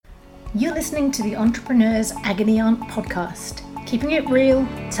You're listening to the Entrepreneur's Agony Aunt podcast, keeping it real,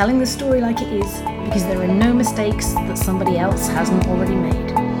 telling the story like it is, because there are no mistakes that somebody else hasn't already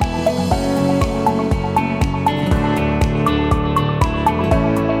made.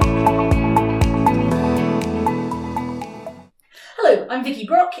 Hello, I'm Vicky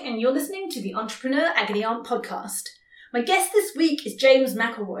Brock, and you're listening to the Entrepreneur Agony Aunt podcast. My guest this week is James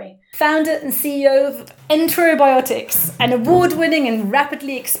McElroy, founder and CEO of Enterobiotics, an award-winning and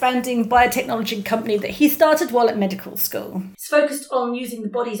rapidly expanding biotechnology company that he started while at medical school. He's focused on using the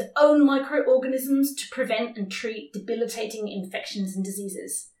body's own microorganisms to prevent and treat debilitating infections and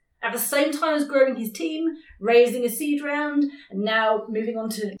diseases. At the same time as growing his team, raising a seed round, and now moving on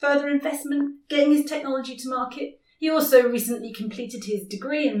to further investment, getting his technology to market, he also recently completed his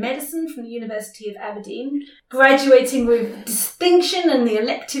degree in medicine from the University of Aberdeen, graduating with distinction and the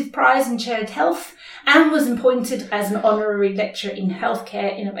elective prize in shared health, and was appointed as an honorary lecturer in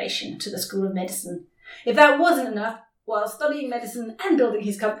healthcare innovation to the School of Medicine. If that wasn't enough, while studying medicine and building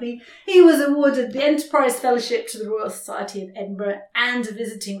his company, he was awarded the Enterprise Fellowship to the Royal Society of Edinburgh and a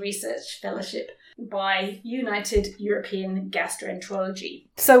Visiting Research Fellowship by United European Gastroenterology.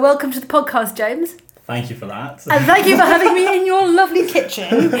 So welcome to the podcast, James. Thank you for that. And thank you for having me in your lovely kitchen.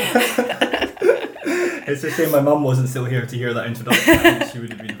 It's a shame my mum wasn't still here to hear that introduction. I think she would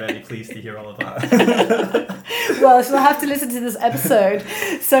have been very pleased to hear all of that. Well, she'll have to listen to this episode.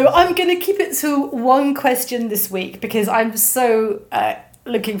 So I'm going to keep it to one question this week because I'm so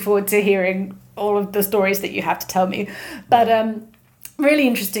looking forward to hearing all of the stories that you have to tell me. But really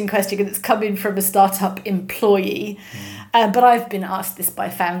interesting question because it's coming from a startup employee. But I've been asked this by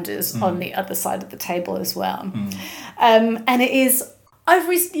founders on the other side of the table as well. And it is, I've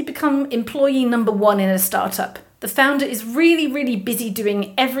recently become employee number one in a startup. The founder is really, really busy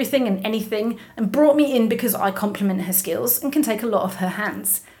doing everything and anything and brought me in because I complement her skills and can take a lot off her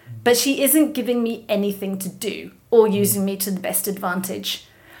hands. But she isn't giving me anything to do or using me to the best advantage.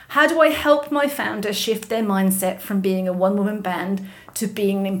 How do I help my founder shift their mindset from being a one-woman band to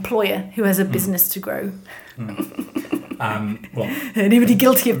being an employer who has a business to grow? Well, anybody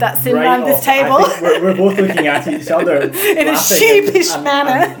guilty of that sin right around this table? I think we're both looking at each other in a sheepish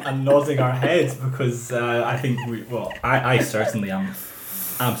manner and nodding our heads because I think I certainly am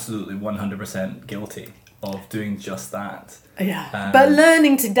absolutely 100% guilty of doing just that. Yeah, but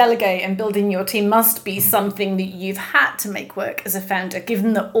learning to delegate and building your team must be something that you've had to make work as a founder,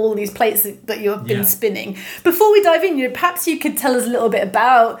 given that all these plates that you've been spinning. Before we dive in, perhaps you could tell us a little bit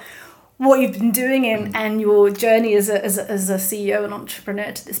about what you've been doing and your journey as a CEO and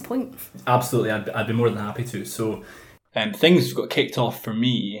entrepreneur to this point. Absolutely, I'd be more than happy to. So things got kicked off for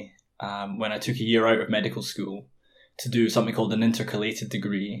me when I took a year out of medical school to do something called an intercalated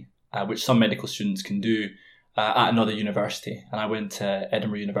degree, which some medical students can do at another university. And I went to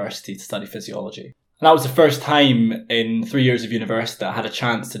Edinburgh University to study physiology. And that was the first time in 3 years of university that I had a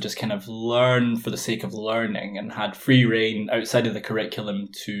chance to just kind of learn for the sake of learning and had free reign outside of the curriculum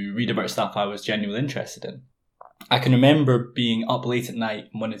to read about stuff I was genuinely interested in. I can remember being up late at night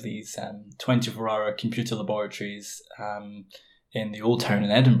in one of these 24-hour computer laboratories in the Old Town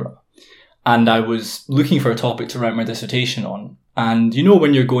in Edinburgh. And I was looking for a topic to write my dissertation on. And you know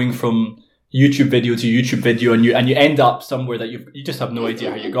when you're going from YouTube video to YouTube video and you end up somewhere that you just have no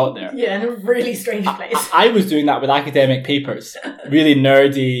idea how you got there. Yeah, in a really strange place. I was doing that with academic papers. Really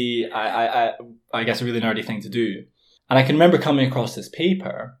nerdy, I guess a really nerdy thing to do. And I can remember coming across this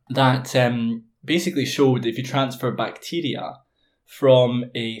paper that basically showed if you transfer bacteria from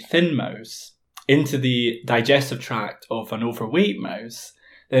a thin mouse into the digestive tract of an overweight mouse,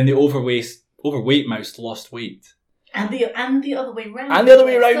 then the overweight mouse lost weight. And the other way around. And the other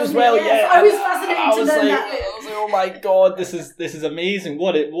way around as well, yes. yeah. I was fascinated to learn that. I was like, oh my God, this is amazing.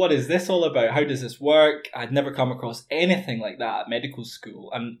 What is this all about? How does this work? I'd never come across anything like that at medical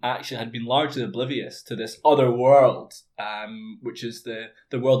school and actually had been largely oblivious to this other world, which is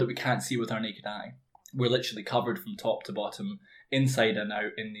the world that we can't see with our naked eye. We're literally covered from top to bottom, inside and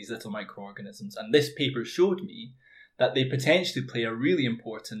out in these little microorganisms. And this paper showed me that they potentially play a really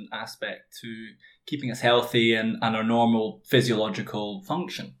important aspect to keeping us healthy and our normal physiological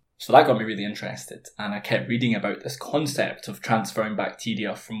function. So that got me really interested, and I kept reading about this concept of transferring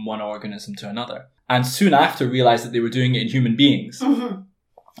bacteria from one organism to another. And soon after realised that they were doing it in human beings. Mm-hmm.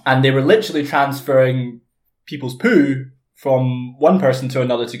 And they were literally transferring people's poo from one person to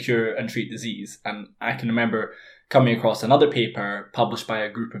another to cure and treat disease. And I can remember coming across another paper published by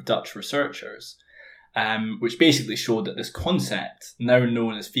a group of Dutch researchers which basically showed that this concept, now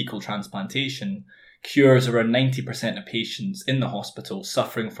known as fecal transplantation, cures around 90% of patients in the hospital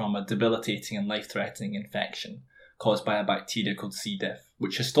suffering from a debilitating and life-threatening infection caused by a bacteria called C. diff,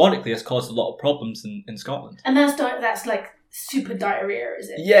 which historically has caused a lot of problems in Scotland. And that's like super diarrhea, is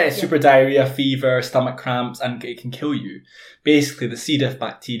it? Yeah, super diarrhea, fever, stomach cramps, and it can kill you. Basically, the C. diff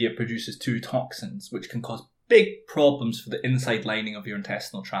bacteria produces 2 toxins, which can cause big problems for the inside lining of your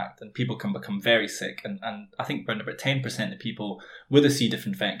intestinal tract, and people can become very sick. And I think around about 10% of people with a C. diff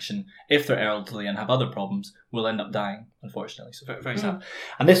infection, if they're elderly and have other problems, will end up dying, unfortunately. So very, very sad.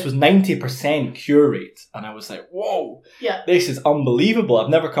 And this was 90% cure rate. And I was like, whoa, this is unbelievable. I've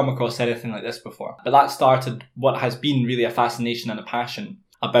never come across anything like this before. But that started what has been really a fascination and a passion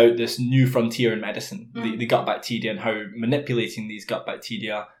about this new frontier in medicine, the gut bacteria, and how manipulating these gut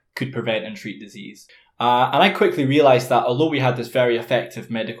bacteria could prevent and treat disease. And I quickly realised that although we had this very effective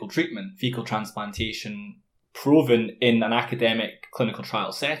medical treatment, fecal transplantation, proven in an academic clinical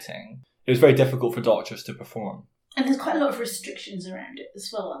trial setting, it was very difficult for doctors to perform. And there's quite a lot of restrictions around it as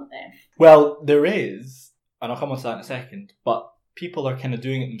well, aren't there? Well, there is, and I'll come on to that in a second, but people are kind of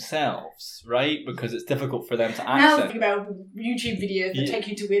doing it themselves, right? Because it's difficult for them to access. Now think about YouTube videos that take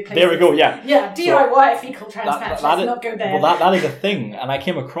you to weird places. There we go, yeah. Yeah, DIY fecal transplant, let's not go there. Well, that is a thing, and I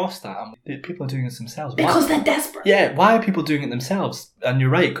came across that. People are doing this themselves. Because they're desperate. Yeah, why are people doing it themselves? And you're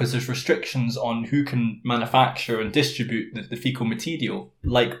right, because there's restrictions on who can manufacture and distribute the fecal material,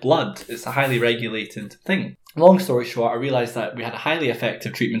 like blood. It's a highly regulated thing. Long story short, I realised that we had a highly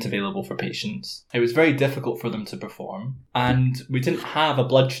effective treatment available for patients. It was very difficult for them to perform, and we didn't have a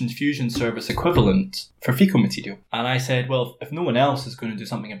blood transfusion service equivalent for fecal material. And I said, well, if no one else is going to do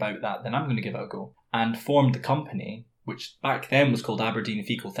something about that, then I'm going to give it a go. And formed the company, which back then was called Aberdeen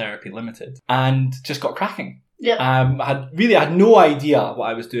Fecal Therapy Limited, and just got cracking. Yeah. I had no idea what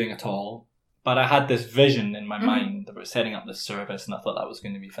I was doing at all. But I had this vision in my mind about setting up this service, and I thought that was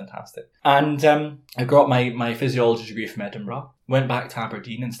going to be fantastic. And I got my physiology degree from Edinburgh, went back to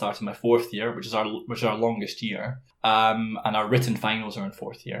Aberdeen and started my 4th year, which is our longest year. And our written finals are in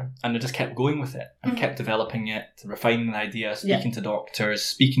 4th year. And I just kept going with it. I kept developing it, refining the idea, speaking to doctors,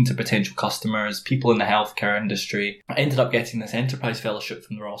 speaking to potential customers, people in the healthcare industry. I ended up getting this enterprise fellowship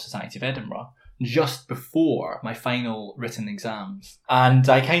from the Royal Society of Edinburgh just before my final written exams. And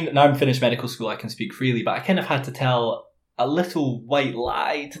now I'm finished medical school, I can speak freely, but I kind of had to tell a little white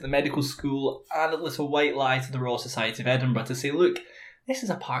lie to the medical school and a little white lie to the Royal Society of Edinburgh to say, look, this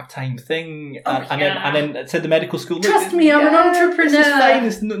is a part-time thing. And then said the medical school, look, trust me, I'm an entrepreneur. This is fine,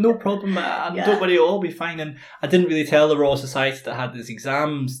 it's no problem, and don't worry, it'll all be fine. And I didn't really tell the Royal Society that I had these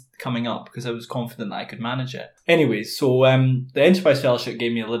exams coming up because I was confident that I could manage it. Anyways, so the Enterprise Fellowship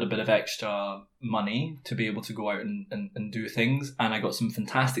gave me a little bit of extra money to be able to go out and do things, and I got some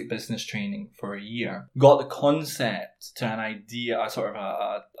fantastic business training for a year. Got the concept to an idea, a sort of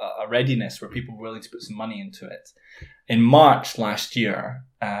a readiness where people were willing to put some money into it. In March last year,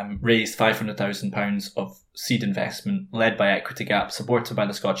 raised £500,000 of seed investment led by Equity Gap, supported by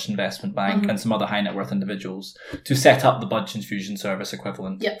the Scottish Investment Bank and some other high net worth individuals to set up the blood transfusion service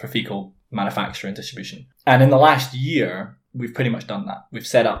equivalent for fecal manufacture and distribution. And in the last year, we've pretty much done that. We've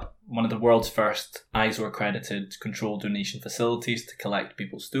set up one of the world's first ISO accredited controlled donation facilities to collect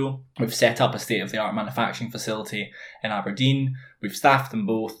people's stool. We've set up a state-of-the-art manufacturing facility in Aberdeen. We've staffed them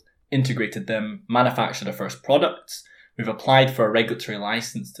both, integrated them, manufactured our first products. We've applied for a regulatory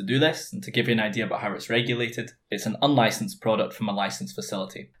license to do this, and to give you an idea about how it's regulated, it's an unlicensed product from a licensed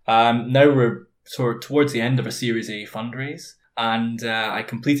facility. Now we're towards the end of a Series A fundraise, and I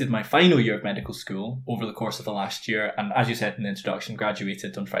completed my final year of medical school over the course of the last year, and as you said in the introduction,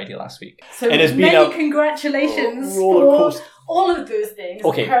 graduated on Friday last week. So it has been congratulations for all of those things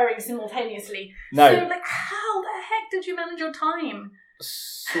occurring simultaneously. Now, so, how the heck did you manage your time?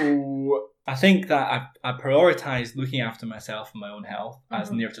 So I think that I prioritised looking after myself and my own health as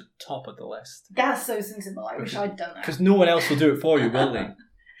near to top of the list. That's so sensible. I wish I'd done that. Because no one else will do it for you, will they?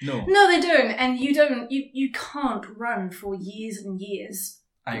 No, they don't. And you can't run for years and years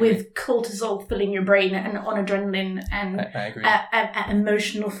with cortisol filling your brain and on adrenaline and I agree.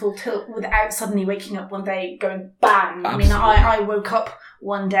 Emotional full tilt without suddenly waking up one day going bam. Absolutely. I mean, I woke up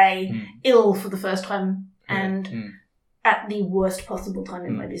one day ill for the first time and at the worst possible time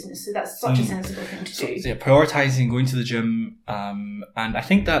in my business. So that's such a sensible thing to do. Yeah, prioritising, going to the gym, and I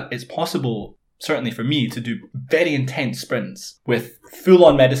think that it's possible, certainly for me, to do very intense sprints with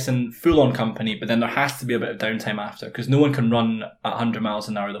full-on medicine, full-on company, but then there has to be a bit of downtime after, because no one can run at 100 miles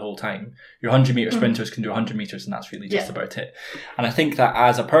an hour the whole time. Your 100-metre sprinters can do 100 metres, and that's really just about it. And I think that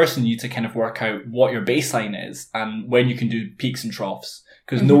as a person, you need to kind of work out what your baseline is and when you can do peaks and troughs,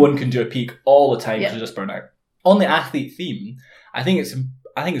 because no one can do a peak all the time because you just burn out. On the athlete theme, I think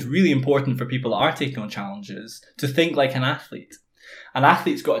it's really important for people that are taking on challenges to think like an athlete. An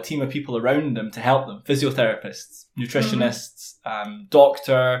athlete's got a team of people around them to help them, physiotherapists, nutritionists,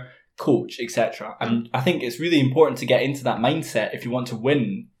 doctor, coach, etc. And I think it's really important to get into that mindset if you want to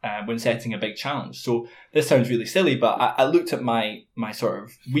win when setting a big challenge. So this sounds really silly, but I looked at my sort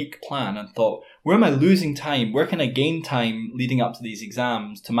of week plan and thought, where am I losing time? Where can I gain time leading up to these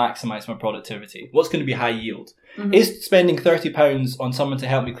exams to maximise my productivity? What's going to be high yield? Mm-hmm. Is spending £30 on someone to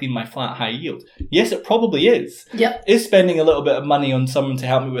help me clean my flat high yield? Yes, it probably is. Yep. Is spending a little bit of money on someone to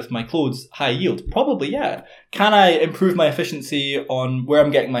help me with my clothes high yield? Probably, yeah. Can I improve my efficiency on where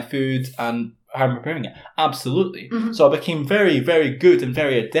I'm getting my food and how I'm preparing it? Absolutely. Mm-hmm. So I became very, very good and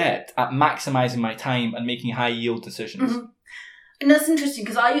very adept at maximising my time and making high yield decisions. Mm-hmm. And that's interesting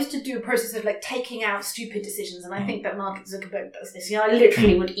because I used to do a process of like taking out stupid decisions, and I think that Mark Zuckerberg does this. You know, I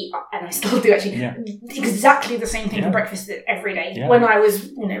literally would eat, and I still do actually, exactly the same thing for breakfast every day. Yeah. When I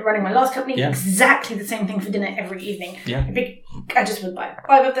was, running my last company, exactly the same thing for dinner every evening. Yeah. I just would buy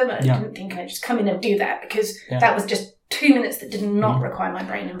 5 of them, and I didn't think I'd just come in and do that because that was just 2 minutes that did not require my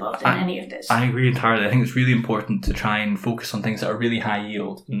brain involved in any of this. I agree entirely. I think it's really important to try and focus on things that are really high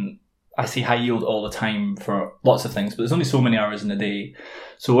yield. And I see high yield all the time for lots of things, but there's only so many hours in a day.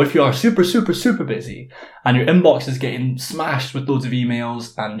 So if you are super, super, super busy and your inbox is getting smashed with loads of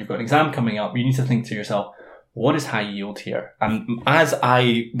emails and you've got an exam coming up, you need to think to yourself, what is high yield here? And as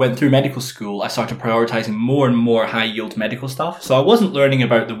I went through medical school, I started prioritizing more and more high yield medical stuff. So I wasn't learning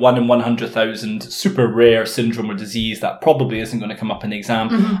about the 1 in 100,000 super rare syndrome or disease that probably isn't going to come up in the exam.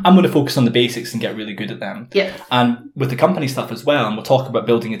 Mm-hmm. I'm going to focus on the basics and get really good at them. Yeah. And with the company stuff as well, and we'll talk about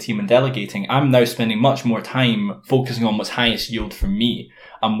building a team and delegating, I'm now spending much more time focusing on what's highest yield for me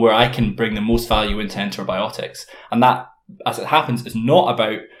and where I can bring the most value into Enterobiotics. And that, as it happens, is not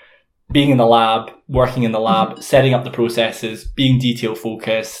about being in the lab, working in the lab, setting up the processes, being detail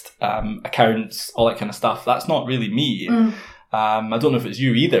focused, accounts, all that kind of stuff. That's not really me. I don't know if it's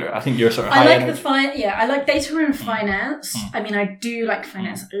you either. I think you're sort of high energy. I like data and finance. I mean, I do like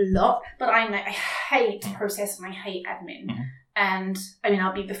finance a lot, but I hate process and I hate admin. And I mean,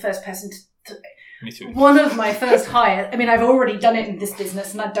 I'll be the first person to me too. One of my first hires, I mean, I've already done it in this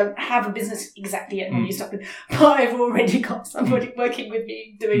business and I don't have a business exactly yet when you start with, but I've already got somebody working with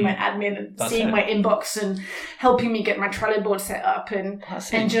me doing my admin and seeing my inbox and helping me get my Trello board set up and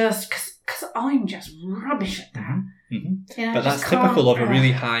just, because I'm just rubbish at that. But that's typical of a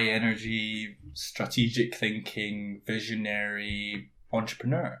really high energy, strategic thinking, visionary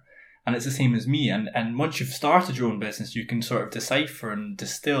entrepreneur. And it's the same as me. And once you've started your own business, you can sort of decipher and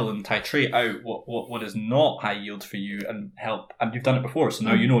distill and titrate out what is not high yield for you and help. And you've done it before, so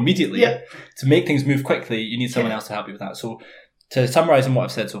now you know immediately. To make things move quickly, you need someone else to help you with that. So to summarise on what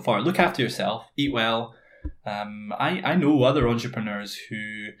I've said so far, look after yourself, eat well. I know other entrepreneurs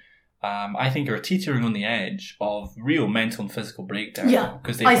who I think are teetering on the edge of real mental and physical breakdown. Yeah,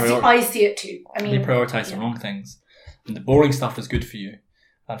 because I see it too. I mean, they prioritise the wrong things. And the boring stuff is good for you,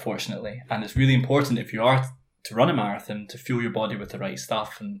 unfortunately. And it's really important if you are to run a marathon to fuel your body with the right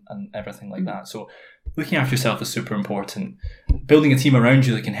stuff and everything like that. So looking after yourself is super important. Building a team around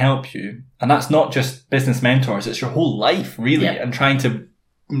you that can help you. And that's not just business mentors, it's your whole life, really. And trying to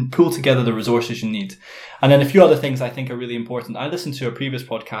pull together the resources you need. And then a few other things I think are really important. I listened to a previous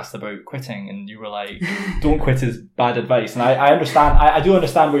podcast about quitting and you were like, don't quit is bad advice. And I understand, I do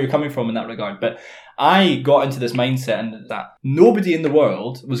understand where you're coming from in that regard. But I got into this mindset and that nobody in the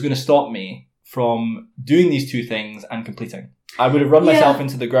world was going to stop me from doing these two things and completing. I would have run myself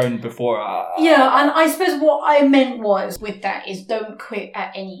into the ground before. Yeah, and I suppose what I meant was with that is don't quit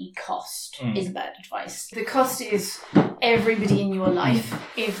at any cost is bad advice. The cost is everybody in your life.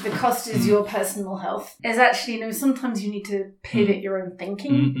 If the cost is your personal health, is actually, sometimes you need to pivot your own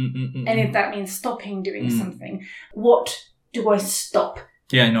thinking. And if that means stopping doing something, what do I stop?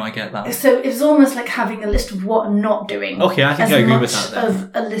 Yeah, no, I get that. So it's almost like having a list of what I'm not doing. Okay, I think I agree with that. As much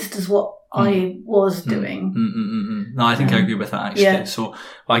of a list as what I was doing. No, I think I agree with that actually. Yeah. So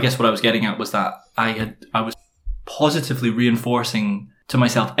I guess what I was getting at was that I was positively reinforcing to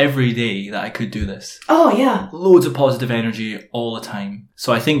myself every day that I could do this. Oh yeah. Loads of positive energy all the time.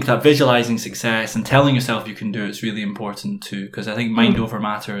 So I think that visualizing success and telling yourself you can do it is really important too, because I think mind over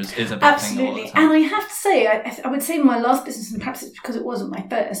matter is a big thing all the time. Absolutely. And I have to say, I would say my last business, and perhaps it's because it wasn't my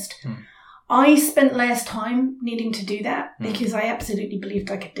first, I spent less time needing to do that because I absolutely believed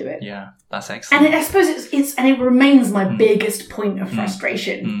I could do it. Yeah, that's excellent. And I suppose it remains my biggest point of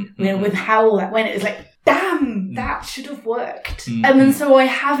frustration, with how all that went. It's like, damn, that should have worked. And then so I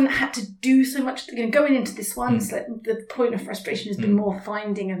haven't had to do so much. Going into this one, it's like the point of frustration has been more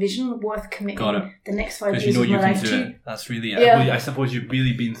finding a vision worth committing the next 5 years of my life to. That's really it. I suppose you've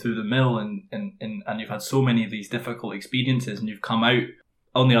really been through the mill and you've had so many of these difficult experiences, and you've come out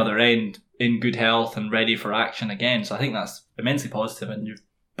on the other end in good health and ready for action again. So I think that's immensely positive, and you've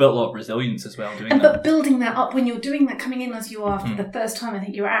built a lot of resilience as well doing that. But building that up when you're doing that, coming in as you are for the first time, I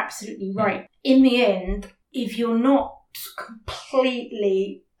think you're absolutely right. In the end, if you're not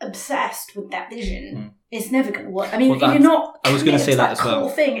completely obsessed with that vision, it's never going to work. I mean, if you're not I was going to say that as well.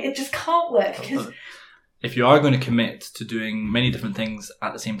 Core thing, it just can't work. Because if you are going to commit to doing many different things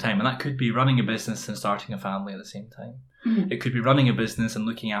at the same time, and that could be running a business and starting a family at the same time. It could be running a business and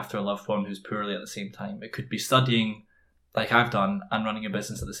looking after a loved one who's poorly at the same time. It could be studying like I've done and running a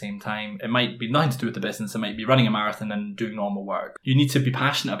business at the same time. It might be nothing to do with the business. It might be running a marathon and doing normal work. You need to be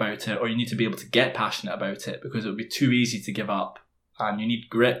passionate about it, or you need to be able to get passionate about it, because it would be too easy to give up. And you need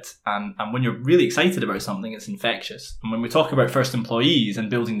grit. And when you're really excited about something, it's infectious. And when we talk about first employees and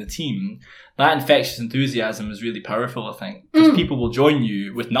building the team, that infectious enthusiasm is really powerful, I think. Because people will join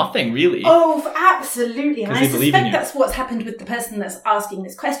you with nothing, really. Oh, absolutely. And I suspect that's what's happened with the person that's asking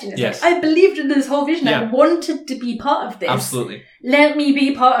this question. It's like, I believed in this whole vision. I wanted to be part of this. Absolutely. Let me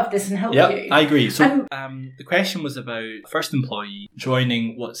be part of this and help you. I agree. So the question was about first employee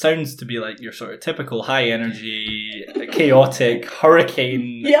joining what sounds to be like your sort of typical high energy, chaotic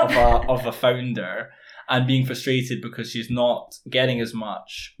hurricane of a founder, and being frustrated because she's not getting as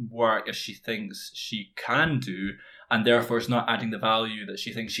much work as she thinks she can do, and therefore is not adding the value that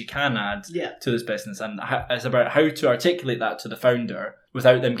she thinks she can add to this business. And it's about how to articulate that to the founder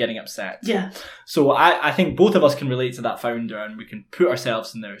without them getting upset. Yeah. So I think both of us can relate to that founder, and we can put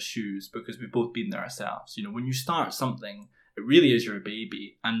ourselves in their shoes because we've both been there ourselves. You know, when you start something, it really is your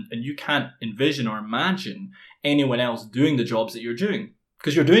baby, and you can't envision or imagine anyone else doing the jobs that you're doing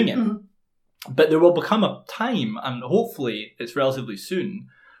because you're doing it. But there will become a time, and hopefully it's relatively soon,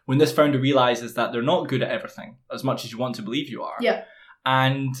 when this founder realizes that they're not good at everything as much as you want to believe you are. Yeah.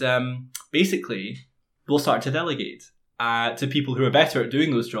 And basically, we'll start to delegate to people who are better at doing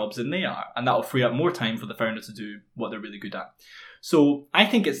those jobs than they are. And that will free up more time for the founder to do what they're really good at. So I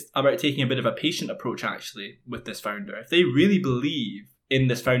think it's about taking a bit of a patient approach, actually, with this founder. If they really believe in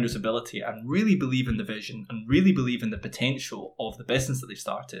this founder's ability and really believe in the vision and really believe in the potential of the business that they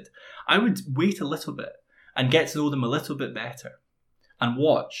started, I would wait a little bit and get to know them a little bit better and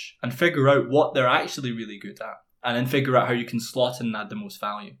watch and figure out what they're actually really good at, and then figure out how you can slot in and add the most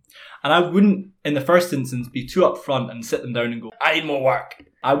value. And I wouldn't, in the first instance, be too upfront and sit them down and go, I need more work.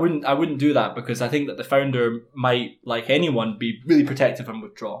 I wouldn't do that, because I think that the founder might, like anyone, be really protective and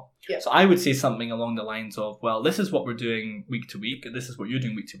withdraw. Yeah. So I would say something along the lines of, well, this is what we're doing week to week, and this is what you're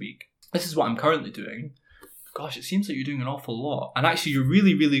doing week to week. This is what I'm currently doing. Gosh, it seems like you're doing an awful lot. And actually, you're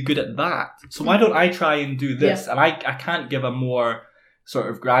really, really good at that. So why don't I try and do this? Yeah. And I can't give a more sort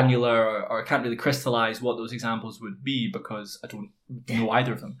of granular, or I can't really crystallize what those examples would be because I don't know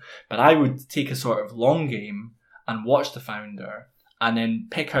either of them. But I would take a sort of long game and watch the founder and then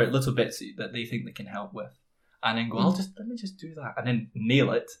pick out little bits that they think they can help with. And then go, let me just do that. And then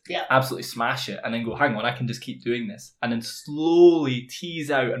nail it. Yeah. Absolutely smash it. And then go, hang on, I can just keep doing this. And then slowly tease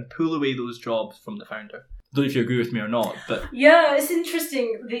out and pull away those jobs from the founder. I don't know if you agree with me or not, but... Yeah, it's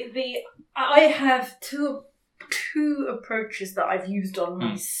interesting. I have two approaches that I've used on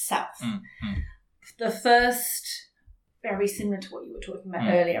myself. The first, very similar to what you were talking about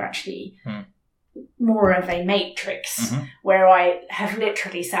earlier, actually, more of a matrix where I have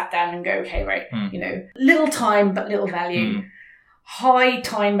literally sat down and go, okay, right, little time but little value, high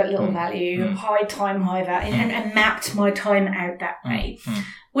time but little value, high time, high value, and mapped my time out that way,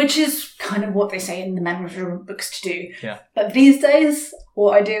 which is kind of what they say in the management books to do. Yeah. But these days,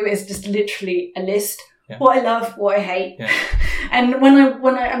 what I do is just literally a list. Yeah. What I love, what I hate. Yeah. And when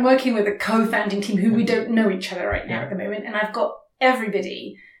I'm working with a co-founding team who we don't know each other right now at the moment, and I've got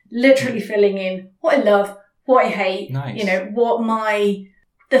everybody literally filling in what I love, what I hate, what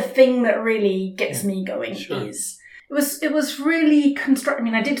the thing that really gets me going is. It was really constructive. I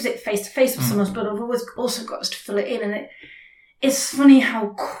mean, I did it face to face with someone, but I've always also got us to fill it in, and it's funny how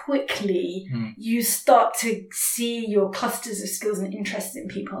quickly you start to see your clusters of skills and interests in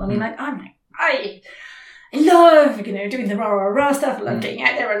people. I mean, I love, doing the rah stuff. I love getting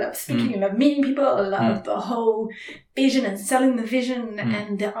out there. I love speaking. I love meeting people. I love the whole vision and selling the vision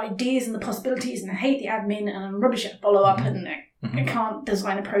and the ideas and the possibilities. And I hate the admin, and I'm rubbish at follow-up and I can't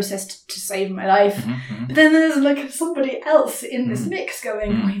design a process to save my life. Mm-hmm. But then there's like somebody else in this mix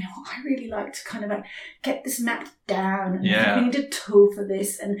going, oh, you know what, I really like to kind of like get this mapped down. And I need a tool for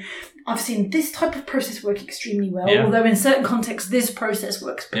this. And I've seen this type of process work extremely well. Yeah. Although in certain contexts, this process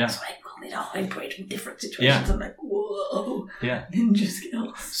works. But Yeah. it's like, well, in a hybrid in different situations. I'm like, whoa. Yeah. Ninja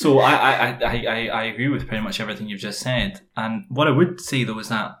skills. So I agree with pretty much everything you've just said. And what I would say though is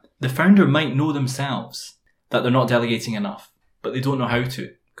that the founder might know themselves that they're not delegating enough, but they don't know how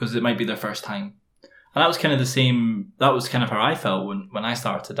to because it might be their first time. And that was kind of the same, that was kind of how I felt when I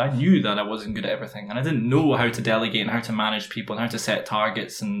started. I knew that I wasn't good at everything and I didn't know how to delegate and how to manage people and how to set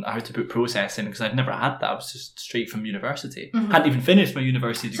targets and how to put process in because I'd never had that. I was just straight from university. Hadn't even finished my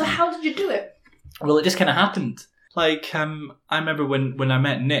university degree. So how did you do it? Well, it just kind of happened. Like, I remember when I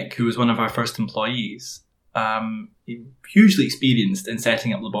met Nick, who was one of our first employees, hugely experienced in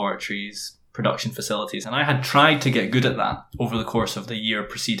setting up laboratories, production facilities, and I had tried to get good at that over the course of the year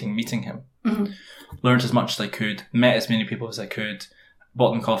preceding meeting him. Learned as much as I could, met as many people as I could,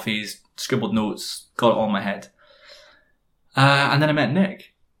 bought them coffees, scribbled notes, got it all in my head. And then I met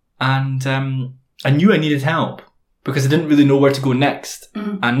Nick, and I knew I needed help because I didn't really know where to go next.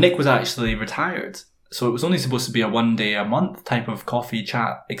 And Nick was actually retired, so it was only supposed to be a 1 day a month type of coffee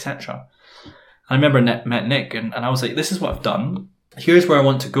chat, etc. I remember met Nick, and I was like, this is what I've done. Here's where I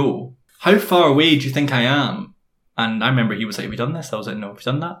want to go. How far away do you think I am? And I remember he was like, have you done this? I was like, no. Have you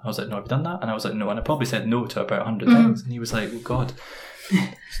done that? I was like, no. Have you done that? And I was like, no. And I probably said no to about 100 things. And he was like, oh God,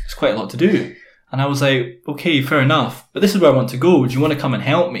 it's quite a lot to do. And I was like, okay, fair enough. But this is where I want to go. Do you want to come and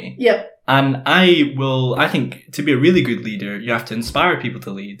help me? Yep. And I think to be a really good leader, you have to inspire people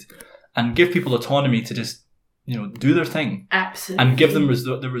to lead and give people autonomy to just, do their thing. Absolutely. And give them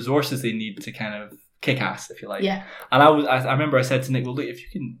the resources they need to kind of kick ass, if you like. Yeah. And I remember I said to Nick, well, look,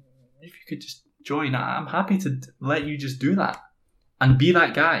 if you could just join, I'm happy to let you just do that and be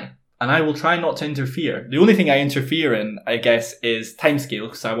that guy. And I will try not to interfere. The only thing I interfere in, I guess, is timescale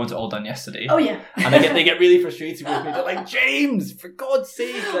because I want it all done yesterday. Oh yeah. And they get really frustrated with me. They're like, James, for God's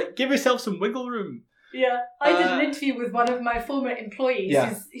sake, like give yourself some wiggle room. Yeah, I did an interview with one of my former employees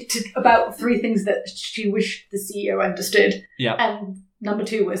Yeah. about 3 things that she wished the CEO understood. Yeah. And number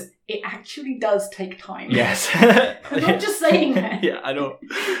 2 was, it actually does take time. Yes. I'm not just saying that. Yeah, I know.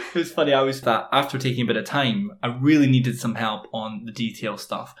 It was funny, I was that after taking a bit of time, I really needed some help on the detail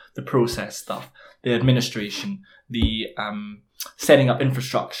stuff, the process stuff, the administration, the setting up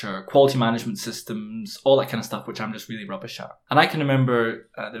infrastructure, quality management systems, all that kind of stuff, which I'm just really rubbish at. And I can remember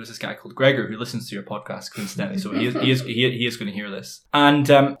there was this guy called Gregor who listens to your podcast, coincidentally, so he is going to hear this. And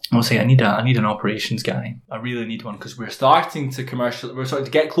I'll say I need an operations guy. I really need one because we're starting to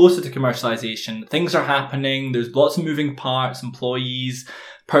get closer to commercialization. Things are happening. There's lots of moving parts, employees,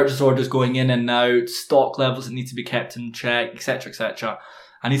 purchase orders going in and out, stock levels that need to be kept in check, etc., etc.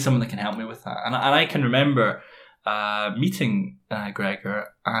 I need someone that can help me with that. And I can remember meeting Gregor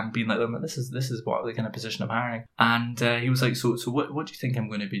and being like, this is what the kind of position I'm hiring. And he was like, so what do you think I'm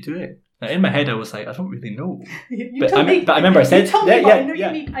going to be doing? Now, in my head, I was like, I don't really know. But I remember I said, I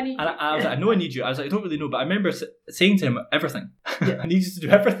need. And I was like, I know I need you. I was like, I don't really know. But I remember saying to him, everything. Yeah. I need you to do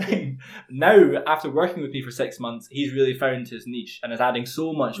everything. Now, after working with me for 6 months, he's really found his niche and is adding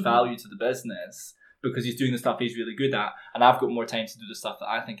so much value to the business because he's doing the stuff he's really good at, and I've got more time to do the stuff that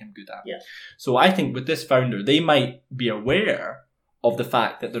I think I'm good at. Yeah. So I think with this founder, they might be aware of the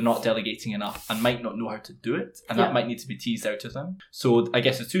fact that they're not delegating enough and might not know how to do it, and that might need to be teased out of them. So I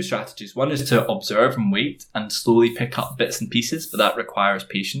guess there's 2 strategies. One is to observe and wait and slowly pick up bits and pieces, but that requires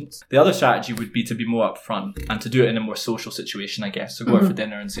patience. The other strategy would be to be more upfront and to do it in a more social situation, I guess. So go out for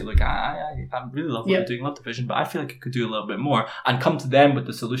dinner and say, look, I really love what you're doing, love the vision, but I feel like I could do a little bit more, and come to them with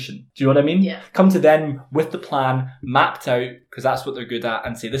the solution. Do you know what I mean? Yeah. Come to them with the plan mapped out, because that's what they're good at,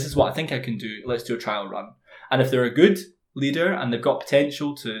 and say, this is what I think I can do. Let's do a trial run. And if they're a good leader and they've got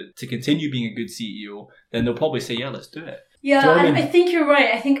potential to continue being a good CEO, then they'll probably say, yeah, let's do it. Yeah, and I think you're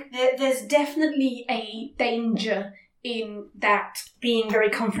right. I think there's definitely a danger in that being very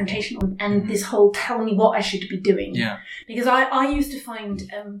confrontational and this whole tell me what I should be doing. Yeah. Because I used to find...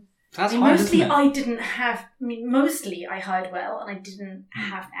 That's hard, mostly I hired well and I didn't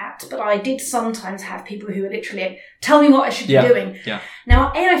have that, but I did sometimes have people who were literally like, tell me what I should be doing. Yeah.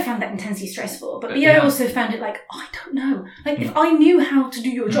 Now, I found that intensely stressful, but I also found it like, I don't know. Like, if I knew how to do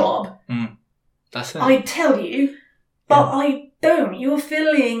your job, that's it. I'd tell you, but I don't. You're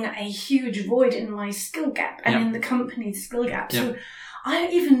filling a huge void in my skill gap and in the company's skill gap. So I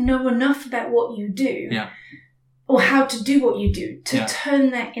don't even know enough about what you do. Yeah. Or how to do what you do, to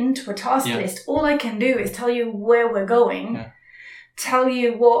turn that into a task list. All I can do is tell you where we're going, tell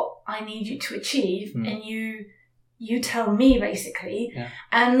you what I need you to achieve, and you you tell me, basically. Yeah.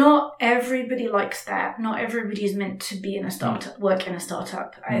 And not everybody likes that. Not everybody is meant to be in a startup, work in a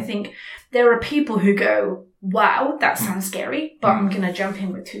startup. I think there are people who go, wow, that sounds scary, but I'm going to jump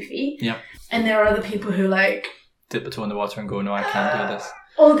in with 2 feet. Yeah. And there are other people who like... dip the toe in the water and go, no, I can't do this.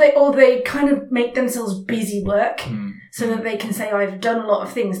 Or they kind of make themselves busy work so that they can say, I've done a lot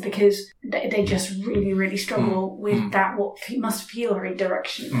of things, because they just really, really struggle with that, what must feel very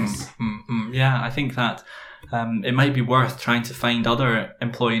directionless. Yeah, I think that it might be worth trying to find other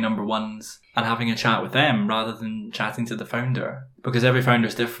employee number ones and having a chat with them rather than chatting to the founder, because every founder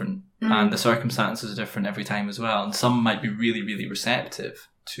is different and the circumstances are different every time as well. And some might be really, really receptive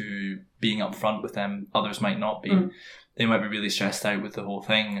to being upfront with them. Others might not be. They might be really stressed out with the whole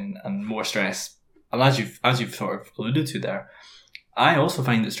thing and more stress. And as you've sort of alluded to there, I also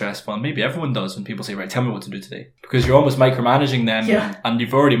find it stressful, and maybe everyone does, when people say, right, tell me what to do today. Because you're almost micromanaging them, and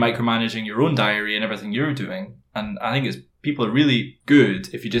you've already micromanaging your own diary and everything you're doing. And I think people are really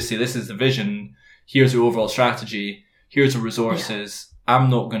good if you just say, this is the vision, here's the overall strategy, here's the resources, I'm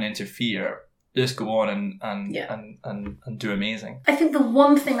not going to interfere. Just go on and do amazing. I think the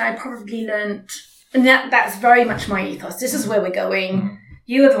one thing I probably learned, and that's very much my ethos, this is where we're going,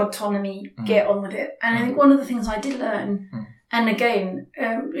 you have autonomy, get on with it. And I think one of the things I did learn, and again,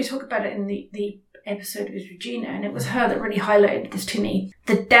 we talk about it in the episode with Regina, and it was her that really highlighted this to me.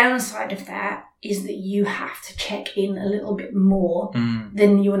 The downside of that is that you have to check in a little bit more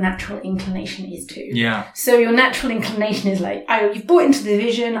than your natural inclination is to. Yeah. So your natural inclination is like, you've bought into the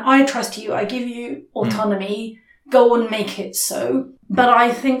vision, I trust you, I give you autonomy, go and make it so. But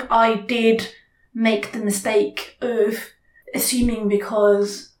I think I did make the mistake of assuming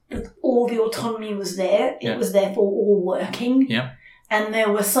because all the autonomy was there, it was therefore all working. Yeah. And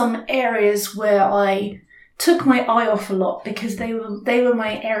there were some areas where I took my eye off a lot because they were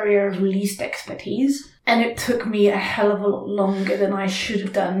my area of least expertise. And it took me a hell of a lot longer than I should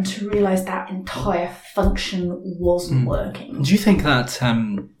have done to realise that entire function wasn't working. Do you think that,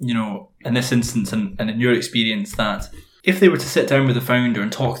 in this instance and in your experience, that if they were to sit down with the founder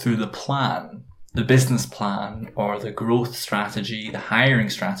and talk through the plan, the business plan or the growth strategy, the hiring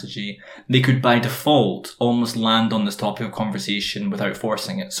strategy, they could by default almost land on this topic of conversation without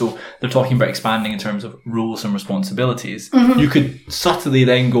forcing it. So they're talking about expanding in terms of roles and responsibilities. You could subtly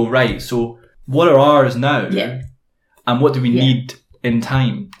then go, right, so what are ours now? Yeah. And what do we need in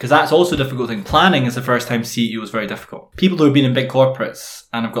time? Because that's also a difficult thing. Planning as a first-time CEO is very difficult. People who have been in big corporates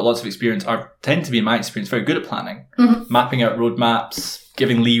and have got lots of experience tend to be, in my experience, very good at planning. Mapping out roadmaps,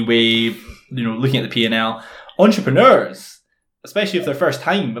 giving leeway, looking at the P&L. Entrepreneurs, especially if they're first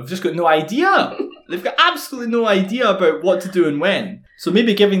time, have just got no idea. They've got absolutely no idea about what to do and when. So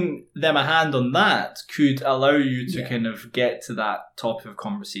maybe giving them a hand on that could allow you to kind of get to that topic of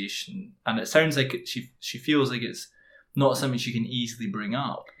conversation. And it sounds like she feels like it's not something she can easily bring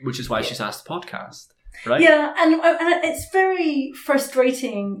up, which is why she's asked the podcast, right? Yeah, and it's very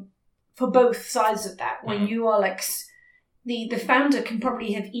frustrating for both sides of that when you are like... The founder can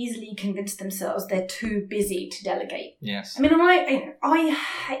probably have easily convinced themselves they're too busy to delegate. Yes. I mean, I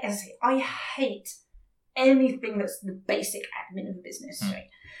hate anything that's the basic admin of a business, right?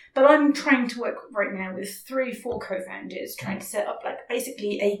 But I'm trying to work right now with 3-4 co-founders, trying to set up like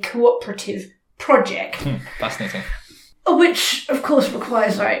basically a cooperative project. Fascinating. Which, of course,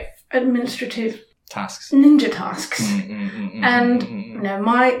 requires like administrative tasks, ninja tasks. And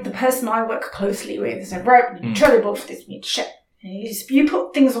the person I work closely with said, right, we need a Trello board for this, we need to share. You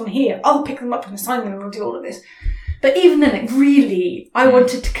put things on here, I'll pick them up and assign them and we'll do all of this. But even then, I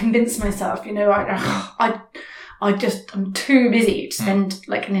wanted to convince myself, I'm too busy to spend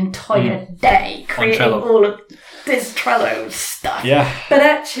like an entire day creating all of this Trello stuff. Yeah. But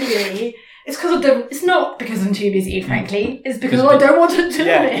actually... It's not because I'm too busy, frankly. It's because I don't want to do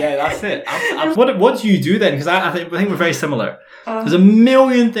it. Yeah, that's it. What do you do then? Because I think we're very similar. There's a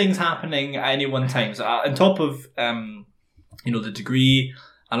million things happening at any one time. So on top of, the degree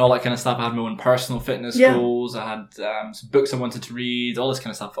and all that kind of stuff, I had my own personal fitness goals. I had some books I wanted to read, all this kind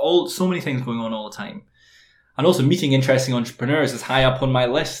of stuff. So many things going on all the time. And also meeting interesting entrepreneurs is high up on my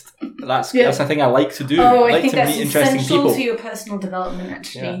list. That's a thing I like to do. Oh, I think to that's meet interesting essential people. to your personal development,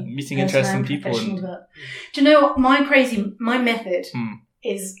 actually. Yeah, meeting interesting people. Do you know my method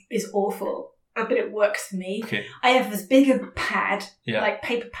is awful, but it works for me. Okay. I have as big a pad, like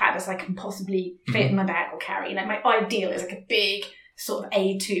paper pad, as I can possibly fit in my bag or carry. My ideal is like a big sort of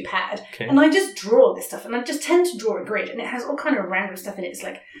A2 pad. Okay. And I just draw this stuff, and I just tend to draw a grid, and it has all kind of random stuff in it. It's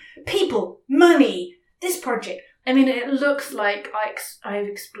like people, money, this project, I mean, it looks like I've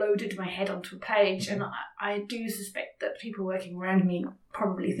exploded my head onto a page, and I do suspect that people working around me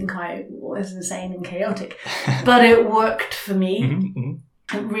probably think I was insane and chaotic. But it worked for me.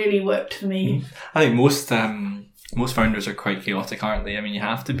 Mm-hmm. It really worked for me. I think most founders are quite chaotic, aren't they? I mean, you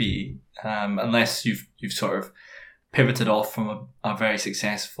have to be, unless you've sort of pivoted off from a very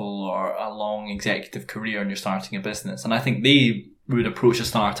successful or a long executive career and you're starting a business. And I think they would approach a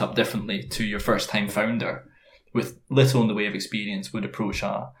startup differently to your first time founder, with little in the way of experience, would approach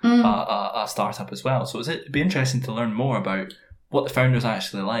a startup as well. So it'd be interesting to learn more about what the founder's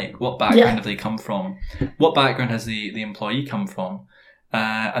actually like, what background have they come from, what background has the employee come from,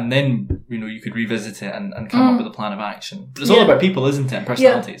 and then you could revisit it and come up with a plan of action. But it's all about people, isn't it, and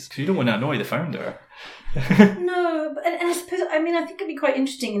personalities, because you don't want to annoy the founder. No, and I suppose, I think it'd be quite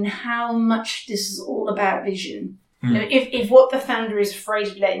interesting in how much this is all about vision. If what the founder is afraid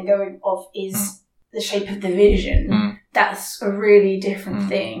of letting go of is the shape of the vision, that's a really different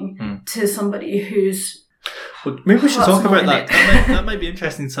thing to somebody who's... Well, maybe we should talk about that. That might be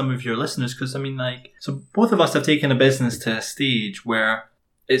interesting to some of your listeners, because so both of us have taken a business to a stage where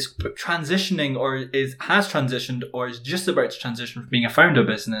it's transitioning, or has transitioned, or is just about to transition from being a founder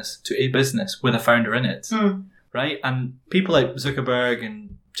business to a business with a founder in it, right? And people like Zuckerberg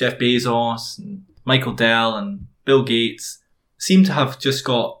and Jeff Bezos and Michael Dell and Bill Gates seem to have just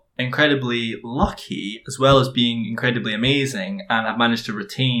got incredibly lucky, as well as being incredibly amazing, and have managed to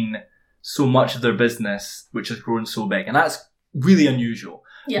retain so much of their business, which has grown so big. And that's really unusual.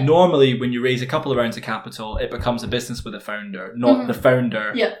 Yeah. Normally, when you raise a couple of rounds of capital, it becomes a business with a founder, not the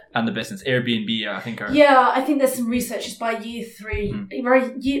founder and the business. Airbnb, I think, I think there's some research. It's by year 3.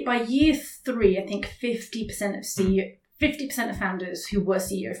 By year 3, I think 50% of CEO... 50% of founders who were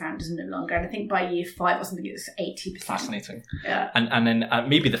CEO founders are no longer, and I think by year 5 or something it was 80%. Fascinating. Yeah. And then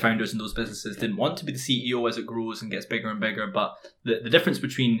maybe the founders in those businesses didn't want to be the CEO as it grows and gets bigger and bigger, but the difference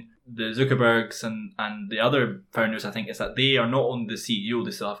between the Zuckerbergs and the other founders, I think, is that they are not only the CEO, they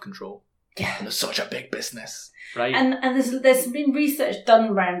still have control. Yeah. And they're such a big business, right? And there's been research done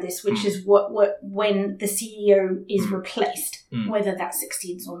around this, which is what when the CEO is replaced, whether that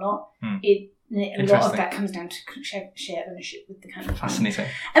succeeds or not, a lot of that comes down to share ownership with the company. Fascinating.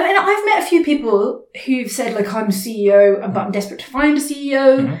 I mean, I've met a few people who've said, like, I'm a CEO, but I'm desperate to find a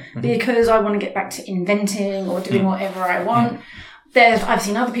CEO because I want to get back to inventing or doing whatever I want. I've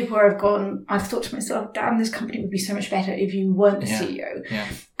seen other people where I've thought to myself, damn, this company would be so much better if you weren't the CEO. Yeah.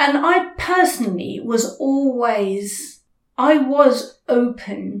 And I personally was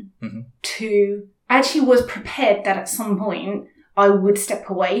open to, actually was prepared that at some point I would step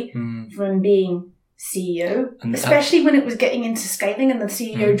away from being CEO, especially when it was getting into scaling and the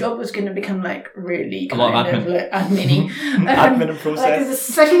CEO job was going to become like really kind of admin-y. Admin and process. Like, the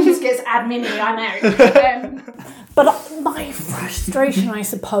second it gets admin-y, I'm out. But my frustration, I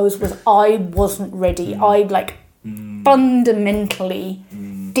suppose, was I wasn't ready. I fundamentally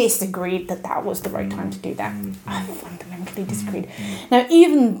disagreed that was the right time to do that. I fundamentally disagreed. Now,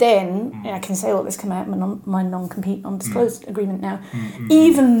 even then, I can say all this came out in my non-compete, non-disclosed agreement now.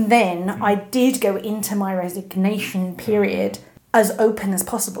 Even then, I did go into my resignation period as open as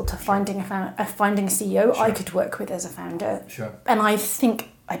possible to finding a CEO I could work with as a founder. Sure. And I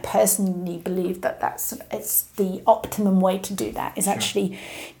personally believe it's the optimum way to do that, is actually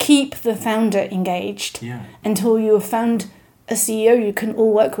keep the founder engaged until you have found a CEO you can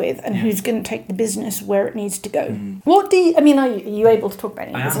all work with and who's going to take the business where it needs to go. What do you, are you able to talk about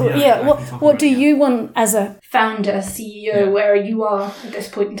it? What do you want as a founder, CEO, where you are at this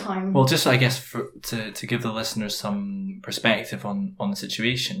point in time? Well, just I guess to give the listeners some perspective on the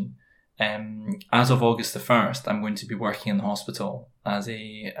situation, as of August the 1st, I'm going to be working in the hospital as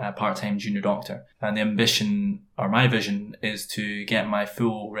a part-time junior doctor. And the ambition, or my vision, is to get my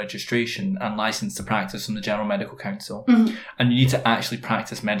full registration and license to practice from the General Medical Council. And you need to actually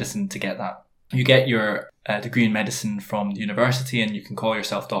practice medicine to get that. You get your degree in medicine from the university and you can call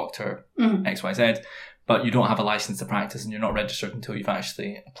yourself Dr. XYZ, but you don't have a license to practice and you're not registered until you've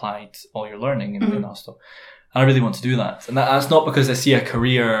actually applied all your learning in the hospital. And I really want to do that. And that's not because I see a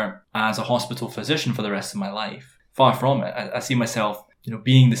career as a hospital physician for the rest of my life. Far from it. I see myself,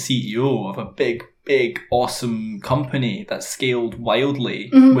 being the CEO of a big, awesome company that's scaled wildly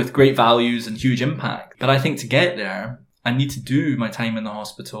with great values and huge impact. But I think to get there, I need to do my time in the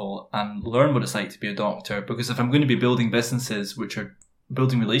hospital and learn what it's like to be a doctor. Because if I'm going to be building businesses which are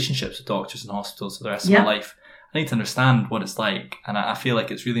building relationships with doctors and hospitals for the rest of my life, I need to understand what it's like. And I feel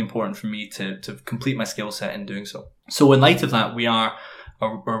like it's really important for me to complete my skill set in doing so. So in light of that, we are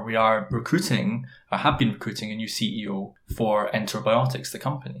or we are recruiting, or have been recruiting a new CEO for Enterobiotics, the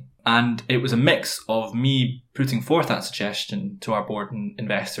company. And it was a mix of me putting forth that suggestion to our board and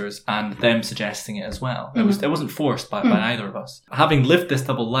investors and them suggesting it as well. It wasn't forced by either of us. Having lived this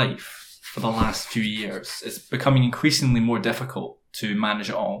double life for the last few years, it's becoming increasingly more difficult to manage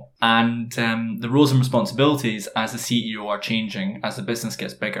it all. And the roles and responsibilities as the CEO are changing as the business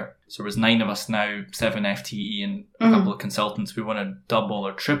gets bigger. So there's 9 of us now, 7 FTE and a couple of consultants. We want to double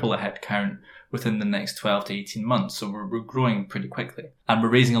or triple a headcount within the next 12 to 18 months. So we're growing pretty quickly. And we're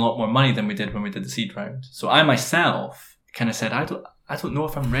raising a lot more money than we did when we did the seed round. So I myself kind of said, I don't know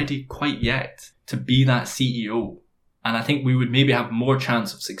if I'm ready quite yet to be that CEO. And I think we would maybe have more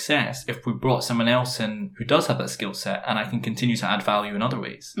chance of success if we brought someone else in who does have that skill set and I can continue to add value in other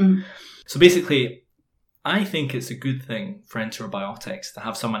ways. So basically, I think it's a good thing for Enterobiotics to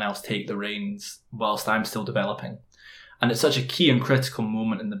have someone else take the reins whilst I'm still developing. And it's such a key and critical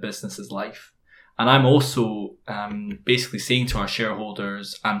moment in the business's life. And I'm also basically saying to our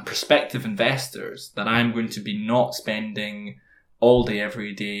shareholders and prospective investors that I'm going to be not spending all day,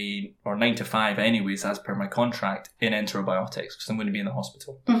 every day, or 9 to 5 anyways, as per my contract, in Enterobiotics, because I'm going to be in the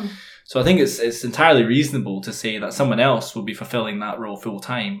hospital. So I think it's entirely reasonable to say that someone else will be fulfilling that role full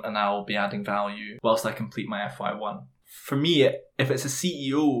time and I'll be adding value whilst I complete my FY1. For me, if it's a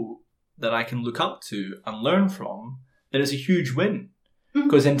CEO that I can look up to and learn from, then it's a huge win.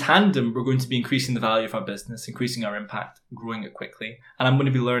 Because in tandem, we're going to be increasing the value of our business, increasing our impact, growing it quickly. And I'm going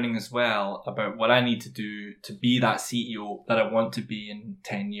to be learning as well about what I need to do to be that CEO that I want to be in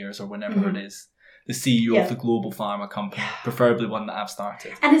 10 years or whenever it is. The CEO of the global pharma company, preferably one that I've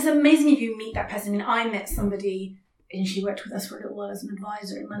started. And it's amazing if you meet that person. I mean, I met somebody and she worked with us for a little while as an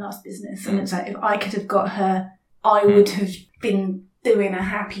advisor in my last business. And it's like, if I could have got her, I would have been doing a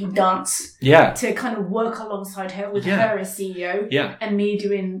happy dance to kind of work alongside her with her as CEO and me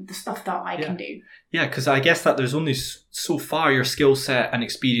doing the stuff that I can do. Yeah, because I guess that there's only so far your skill set and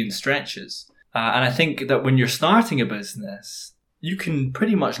experience stretches. And I think that when you're starting a business, you can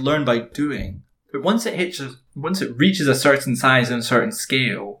pretty much learn by doing. But once it reaches a certain size and a certain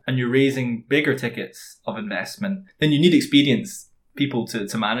scale and you're raising bigger tickets of investment, then you need experienced people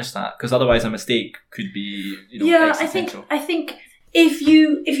to manage that, because otherwise a mistake could be existential. I think if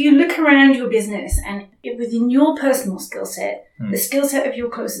you look around your business and within your personal skill set, the skill set of your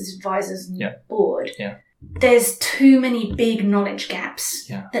closest advisors and your board, there's too many big knowledge gaps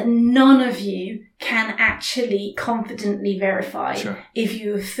that none of you can actually confidently verify if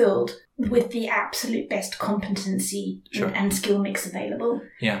you are filled with the absolute best competency and skill mix available.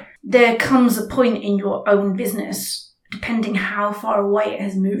 There comes a point in your own business, depending how far away it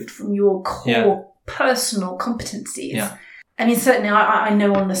has moved from your core personal competencies. I mean, certainly I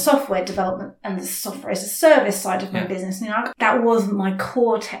know on the software development and the software as a service side of my business, that wasn't my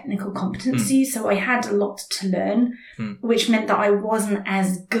core technical competency. So I had a lot to learn, which meant that I wasn't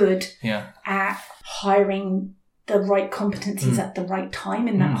as good at hiring the right competencies at the right time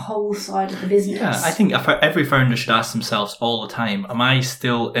in that whole side of the business. Yeah, I think every founder should ask themselves all the time, am I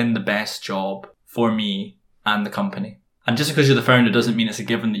still in the best job for me and the company? And just because you're the founder doesn't mean it's a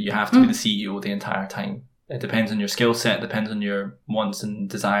given that you have to be the CEO the entire time. It depends on your skill set, it depends on your wants and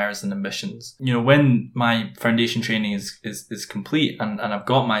desires and ambitions. When my foundation training is complete and I've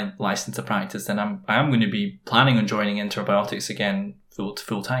got my license to practice, then I am going to be planning on joining Enterobiotics again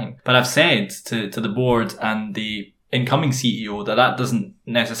full time. But I've said to the board and the incoming CEO that doesn't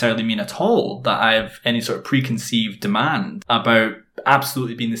necessarily mean at all that I have any sort of preconceived demand about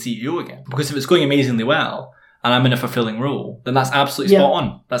absolutely being the CEO again. Because if it's going amazingly well, and I'm in a fulfilling role, then that's absolutely spot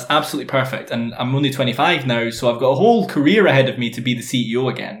on. That's absolutely perfect. And I'm only 25 now, so I've got a whole career ahead of me to be the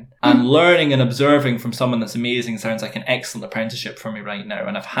CEO again. And learning and observing from someone that's amazing sounds like an excellent apprenticeship for me right now.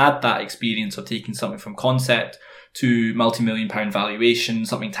 And I've had that experience of taking something from concept to multi-million-pound valuation,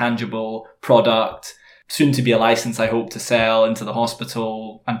 something tangible, product, soon to be a license I hope to sell into the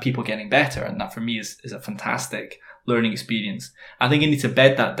hospital, and people getting better. And that for me is a fantastic learning experience. I think I need to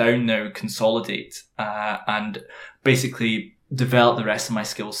bed that down now, consolidate, and basically develop the rest of my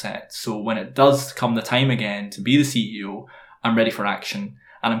skill set. So when it does come the time again to be the CEO, I'm ready for action.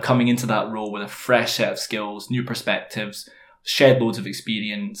 And I'm coming into that role with a fresh set of skills, new perspectives, shed loads of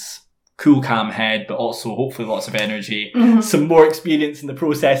experience, cool, calm head, but also hopefully lots of energy, some more experience in the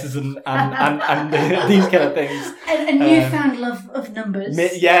processes and these kind of things. And newfound love of numbers.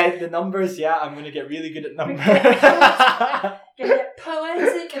 The numbers, I'm going to get really good at numbers. Get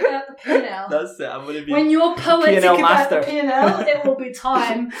poetic about the P&L. That's it. I'm going to be when you're poetic about the P&L, it will be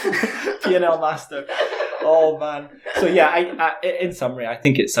time. P&L master. Oh man. So yeah, I in summary, I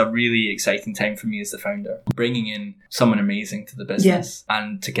think it's a really exciting time for me as the founder, bringing in someone amazing to the business,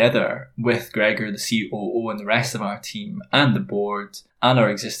 and together with Gregor, the COO, and the rest of our team and the board and our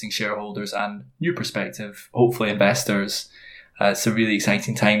existing shareholders and new prospective, hopefully investors. It's a really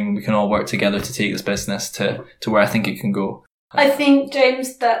exciting time when we can all work together to take this business to where I think it can go. I think,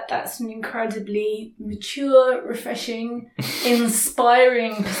 James, that's an incredibly mature, refreshing,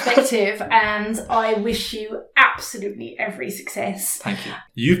 inspiring perspective, and I wish you absolutely every success. Thank you.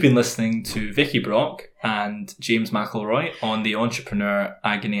 You've been listening to Vicky Brock and James McElroy on the Entrepreneur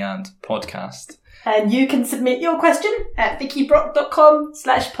Agony Aunt podcast. And you can submit your question at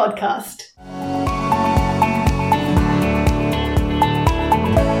vickybrock.com/podcast.